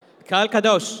Kal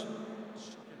Kadosh.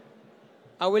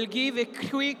 I will give a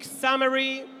quick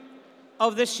summary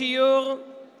of the shiur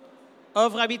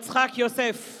of Rabbi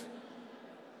Yosef.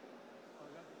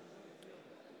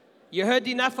 You heard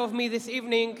enough of me this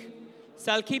evening,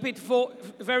 so I'll keep it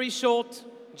very short,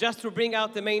 just to bring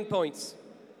out the main points.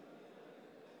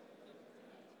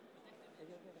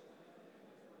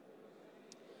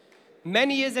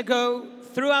 Many years ago,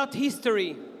 throughout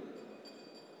history,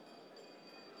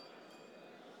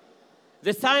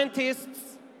 the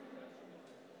scientists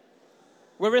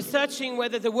were researching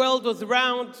whether the world was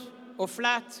round or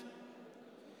flat,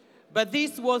 but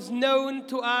this was known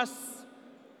to us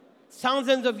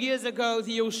thousands of years ago.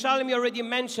 The Yerushalmi already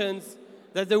mentions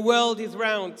that the world is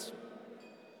round.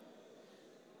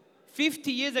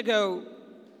 50 years ago,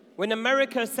 when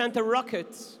America sent a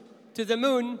rocket to the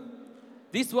moon,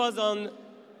 this was on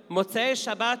Motzei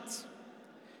Shabbat,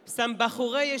 some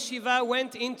Bachurei Yeshiva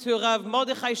went into Rav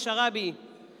Mordechai Sharabi,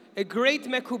 a great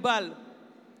Mekubal,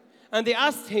 and they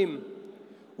asked him,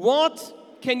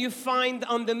 "What can you find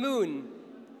on the moon?"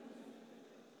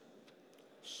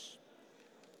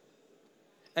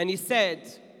 And he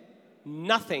said,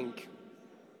 "Nothing."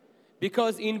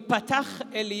 Because in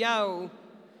Patach Eliyahu,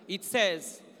 it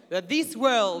says that this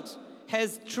world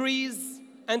has trees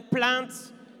and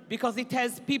plants because it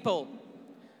has people.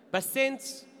 But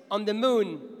since on the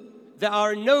moon there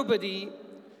are nobody,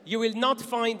 you will not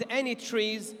find any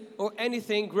trees or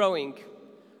anything growing.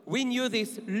 We knew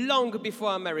this long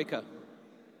before America.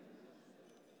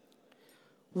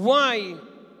 Why,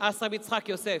 asked Rabbi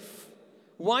Yosef,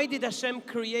 why did Hashem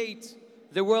create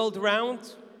the world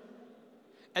round?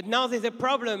 And now there's a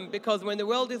problem, because when the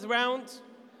world is round,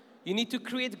 you need to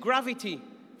create gravity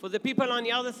for the people on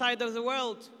the other side of the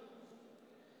world.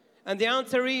 And the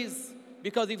answer is,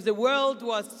 because if the world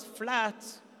was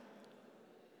flat,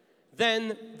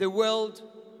 then the world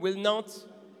will not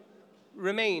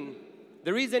remain.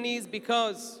 The reason is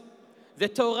because the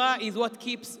Torah is what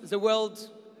keeps the world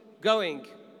going.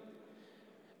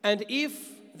 And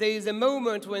if there is a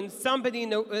moment when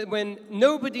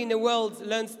nobody in the world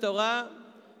learns Torah,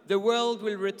 the world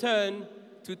will return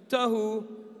to Tohu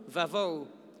Vavohu.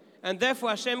 And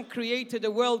therefore Hashem created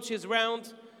a world which is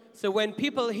round, so when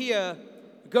people here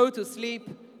go to sleep,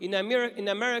 in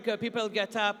America people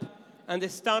get up and they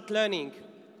start learning.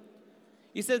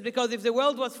 He says, because if the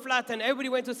world was flat and everybody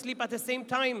went to sleep at the same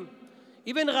time,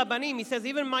 even Rabbanim, he says,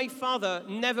 even my father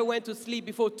never went to sleep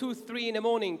before 2, 3 in the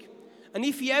morning. And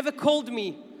if he ever called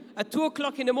me at 2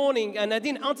 o'clock in the morning and I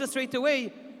didn't answer straight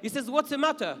away, he says, "What's the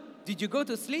matter? Did you go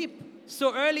to sleep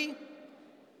so early?"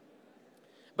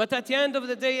 But at the end of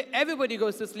the day, everybody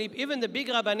goes to sleep, even the big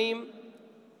Rabbanim.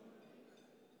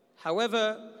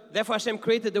 However, therefore Hashem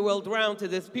created the world round, so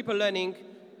there's people learning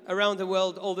around the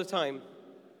world all the time.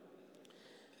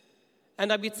 And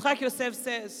Rabbi Yosef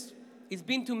says he's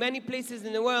been to many places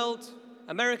in the world,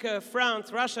 America,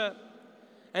 France, Russia,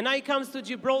 and now he comes to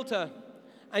Gibraltar,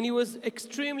 and he was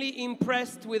extremely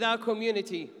impressed with our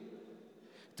community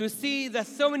to see that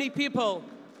so many people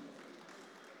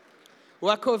who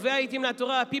are kovei itim la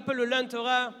Torah, people who learn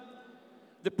Torah,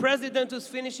 the president who's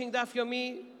finishing Daf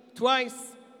Yomi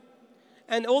twice,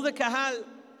 and all the kahal,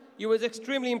 he was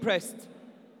extremely impressed.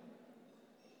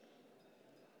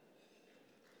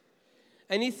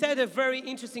 And he said a very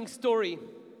interesting story.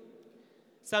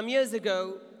 Some years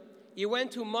ago, he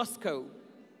went to Moscow.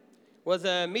 It was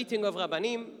a meeting of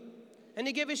Rabbanim, and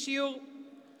he gave a shiur.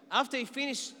 After he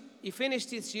finished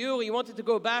his shiur, he wanted to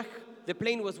go back. The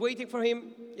plane was waiting for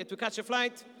him. He had to catch a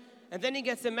flight. And then he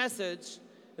gets a message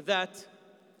that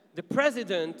the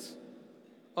president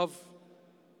of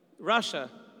Russia,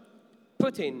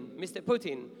 Mr.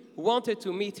 Putin, wanted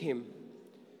to meet him.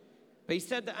 But he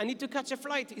said, "I need to catch a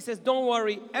flight." He says, "Don't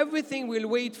worry, everything will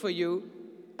wait for you.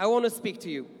 I want to speak to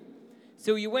you."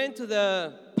 So he went to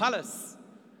the palace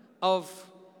of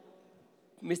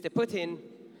Mr. Putin,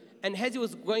 and as he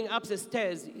was going up the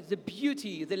stairs, the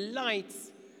beauty, the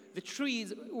lights, the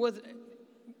trees was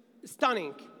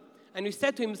stunning. And he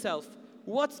said to himself,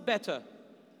 "What's better,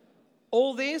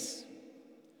 all this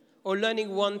or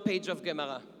learning 1 page of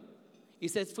Gemara?" He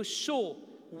says, "For sure,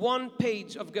 1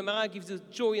 page of Gemara gives you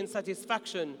joy and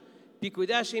satisfaction.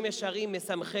 Pikudashim esharim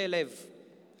mesamche lev."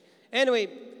 Anyway,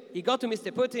 he got to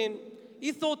Mr. Putin.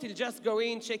 He thought he'll just go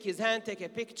in, shake his hand, take a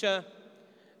picture,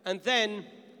 and then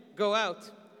go out.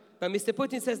 But Mr.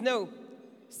 Putin says, "No,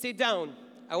 sit down.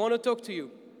 I want to talk to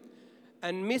you."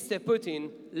 And Mr.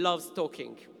 Putin loves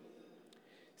talking.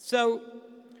 So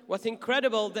what's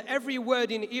incredible, that every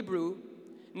word in Hebrew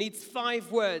needs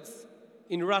 5 words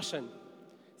in Russian.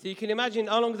 So you can imagine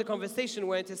how long the conversation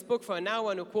went. He spoke for an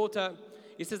hour and a quarter.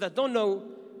 He says, "I don't know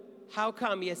how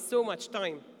come he has so much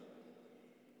time.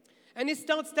 And he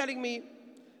starts telling me,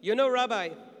 you know, Rabbi,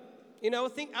 I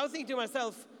was thinking to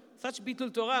myself, such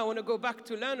bitul Torah, I want to go back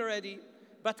to learn already.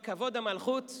 But kavod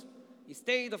malchut, he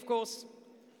stayed, of course.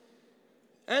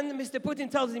 And Mr. Putin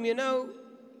tells him, you know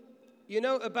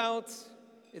about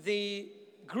the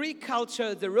Greek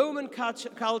culture, the Roman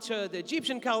culture, the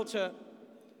Egyptian culture,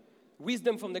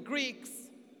 wisdom from the Greeks,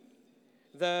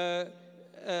 the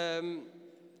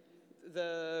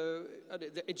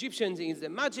Egyptians is the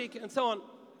magic, and so on.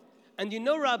 And you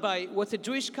know, Rabbi, what's a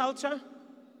Jewish culture?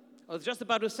 I was just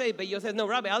about to say, but you said, no,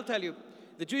 Rabbi, I'll tell you.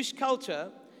 The Jewish culture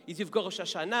is you've got Rosh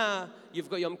Hashanah, you've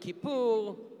got Yom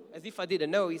Kippur, as if I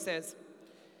didn't know, he says.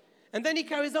 And then he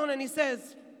carries on and he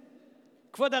says,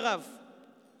 Kvod Harav,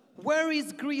 where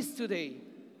is Greece today?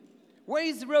 Where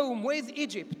is Rome? Where is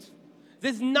Egypt?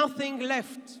 There's nothing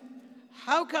left.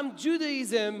 How come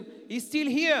Judaism is still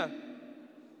here?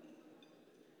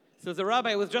 So the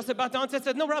rabbi was just about to answer,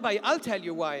 said, no, Rabbi, I'll tell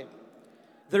you why.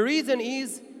 The reason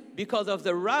is because of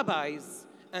the rabbis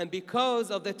and because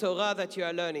of the Torah that you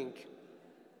are learning.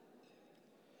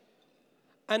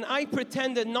 And I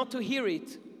pretended not to hear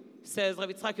it, says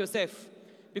Rabbi Tzchak Yosef,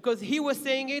 because he was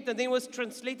saying it and then it was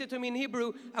translated to me in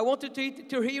Hebrew. I wanted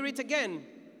to hear it again.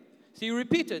 So he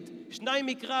repeated, Shnai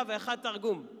Mikra ve'echad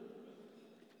Targum.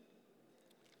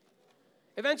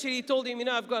 Eventually he told him,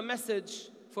 I've got a message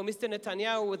for Mr.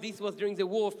 Netanyahu. This was during the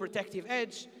war of protective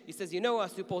edge. He says, I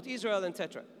support Israel,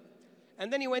 etc.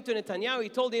 And then he went to Netanyahu. He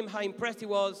told him how impressed he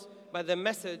was by the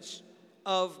message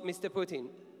of Mr. Putin.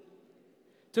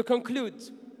 To conclude,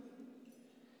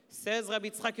 says Rabbi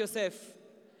Tzchak Yosef,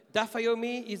 Daf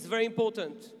Yomi is very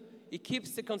important. It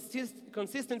keeps the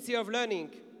consistency of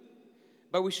learning.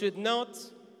 But we should not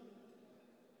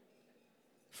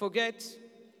forget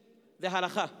the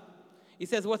halakha. He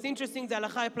says, what's interesting, the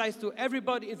halakha applies to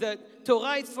everybody. The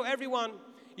Torah is for everyone.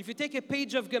 If you take a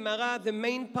page of Gemara, the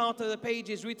main part of the page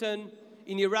is written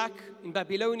in Iraq, in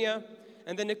Babylonia,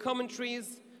 and then the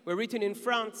commentaries were written in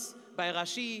France by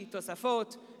Rashi,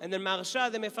 Tosafot, and then Marsha,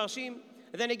 the Mefarshim.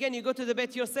 And then again, you go to the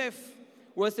Bet Yosef,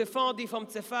 was Sephardi from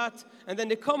Tzefat, and then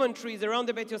the commentaries around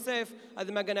the Bet Yosef are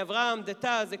the Magan Avraham, the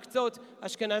Taz, the Ktzot,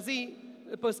 Ashkenazi,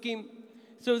 the Poskim.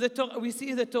 So we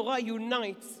see the Torah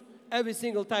unites every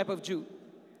single type of Jew.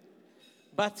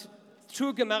 But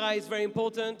true Gemara is very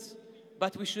important,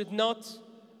 but we should not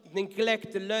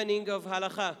neglect the learning of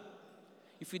halakha.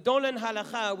 If we don't learn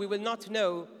halakha, we will not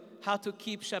know how to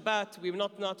keep Shabbat, we will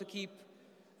not know how to keep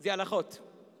the halachot.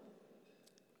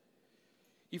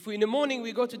 If in the morning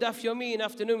we go to Daf Yomi, in the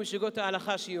afternoon we should go to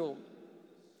halakha shiur.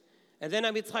 And then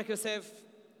Rabbi Tzchak Yosef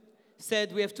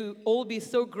said we have to all be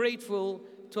so grateful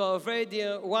to our very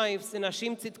dear wives in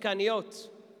Hashim Tzidkaniot.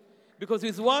 Because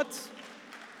with what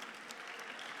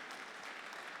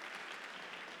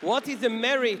is the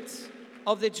merit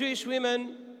of the Jewish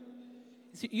women?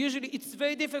 Usually it's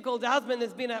very difficult. The husband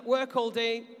has been at work all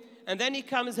day, and then he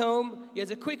comes home, he has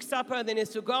a quick supper, and then he has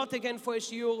to go out again for a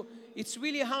shiur. It's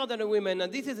really hard on the women,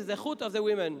 and this is the zechut of the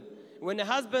women. When the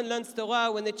husband learns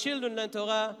Torah, when the children learn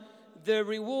Torah, the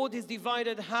reward is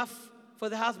divided half for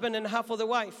the husband and half for the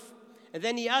wife. And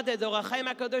then he added, the Ohr HaChaim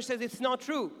HaKadosh says it's not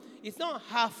true. It's not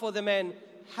half for the men,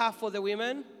 half for the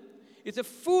women. It's a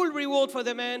full reward for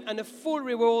the men and a full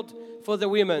reward for the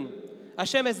women.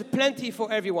 Hashem has plenty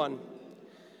for everyone.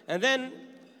 And then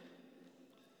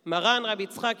Maran Rabbi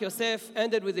Tzchak Yosef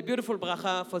ended with a beautiful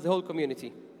bracha for the whole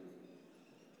community.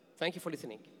 Thank you for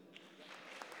listening.